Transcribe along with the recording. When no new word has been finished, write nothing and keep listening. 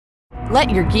Let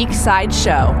your geek side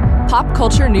show. Pop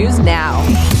culture news now.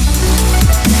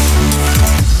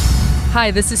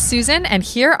 Hi, this is Susan, and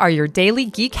here are your daily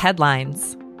geek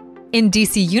headlines. In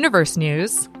DC Universe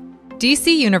news, DC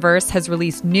Universe has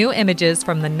released new images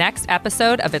from the next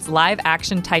episode of its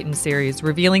live-action Titan series,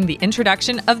 revealing the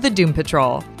introduction of the Doom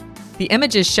Patrol. The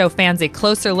images show fans a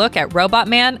closer look at Robot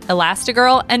Man,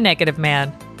 Elastigirl, and Negative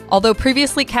Man, although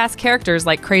previously cast characters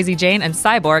like Crazy Jane and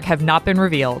Cyborg have not been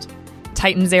revealed.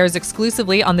 Titans airs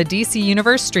exclusively on the DC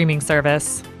Universe streaming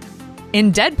service.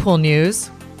 In Deadpool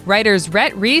news, writers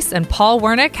Rhett Reese and Paul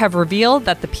Wernick have revealed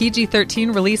that the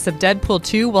PG-13 release of Deadpool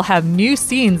 2 will have new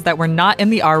scenes that were not in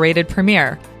the R-rated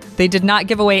premiere. They did not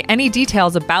give away any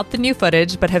details about the new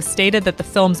footage, but have stated that the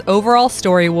film's overall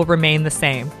story will remain the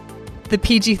same. The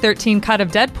PG-13 cut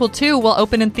of Deadpool 2 will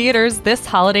open in theaters this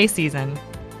holiday season.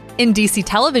 In DC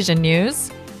television news,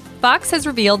 Fox has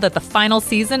revealed that the final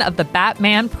season of the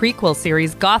Batman prequel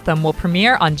series Gotham will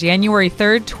premiere on January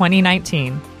 3rd,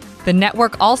 2019. The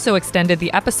network also extended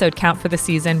the episode count for the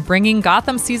season, bringing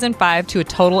Gotham Season 5 to a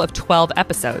total of 12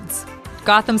 episodes.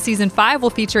 Gotham Season 5 will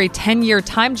feature a 10-year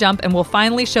time jump and will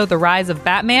finally show the rise of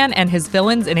Batman and his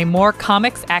villains in a more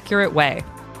comics-accurate way.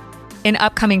 In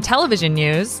upcoming television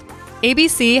news,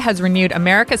 ABC has renewed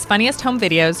America's Funniest Home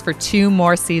Videos for 2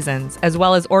 more seasons, as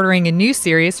well as ordering a new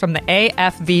series from the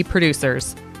AFV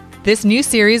producers. This new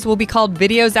series will be called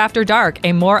Videos After Dark,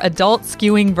 a more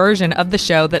adult-skewing version of the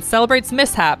show that celebrates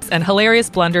mishaps and hilarious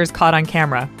blunders caught on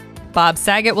camera. Bob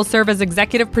Saget will serve as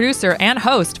executive producer and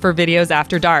host for Videos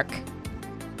After Dark.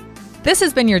 This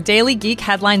has been your Daily Geek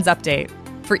Headlines Update.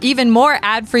 For even more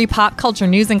ad-free pop culture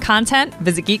news and content,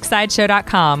 visit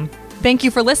GeekSideshow.com. Thank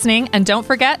you for listening, and don't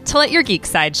forget to let your geek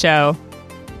side show.